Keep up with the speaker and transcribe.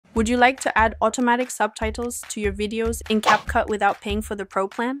Would you like to add automatic subtitles to your videos in CapCut without paying for the Pro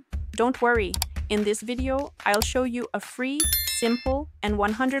plan? Don't worry, in this video, I'll show you a free, simple, and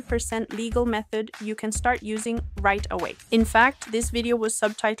 100% legal method you can start using right away. In fact, this video was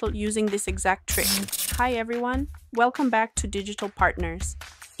subtitled using this exact trick. Hi everyone, welcome back to Digital Partners.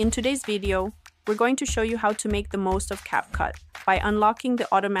 In today's video, we're going to show you how to make the most of CapCut by unlocking the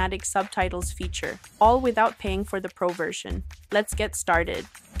automatic subtitles feature, all without paying for the Pro version. Let's get started.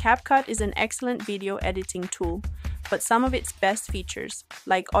 CapCut is an excellent video editing tool, but some of its best features,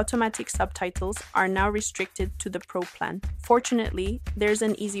 like automatic subtitles, are now restricted to the Pro plan. Fortunately, there's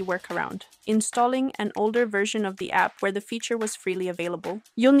an easy workaround: installing an older version of the app where the feature was freely available.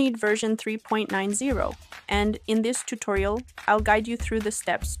 You'll need version 3.90, and in this tutorial, I'll guide you through the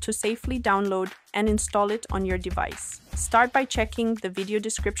steps to safely download and install it on your device. Start by checking the video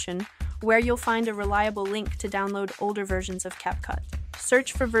description, where you'll find a reliable link to download older versions of CapCut.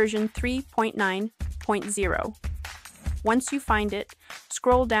 Search for version 3.9.0. Once you find it,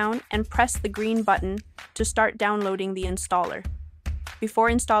 scroll down and press the green button to start downloading the installer. Before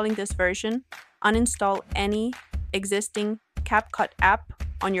installing this version, uninstall any existing CapCut app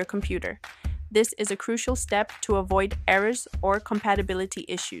on your computer. This is a crucial step to avoid errors or compatibility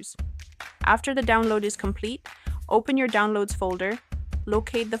issues. After the download is complete, open your Downloads folder,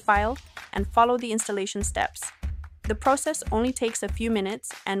 locate the file, and follow the installation steps. The process only takes a few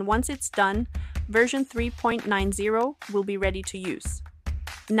minutes, and once it's done, version 3.90 will be ready to use.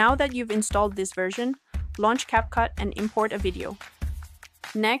 Now that you've installed this version, launch CapCut and import a video.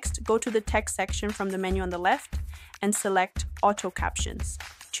 Next, go to the text section from the menu on the left and select Auto Captions.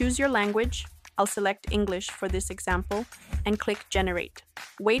 Choose your language. I'll select English for this example and click Generate.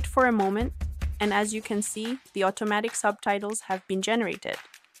 Wait for a moment, and as you can see, the automatic subtitles have been generated.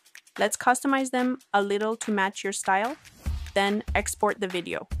 Let's customize them a little to match your style, then export the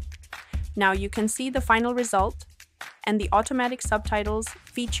video. Now you can see the final result, and the automatic subtitles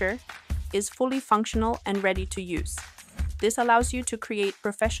feature is fully functional and ready to use. This allows you to create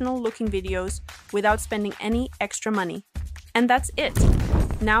professional-looking videos without spending any extra money. And that's it!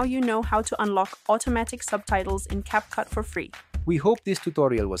 Now you know how to unlock automatic subtitles in CapCut for free. We hope this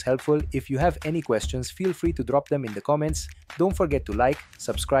tutorial was helpful. If you have any questions, feel free to drop them in the comments. Don't forget to like,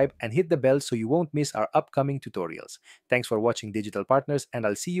 subscribe, and hit the bell so you won't miss our upcoming tutorials. Thanks for watching Digital Partners, and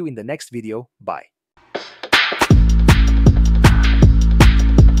I'll see you in the next video. Bye.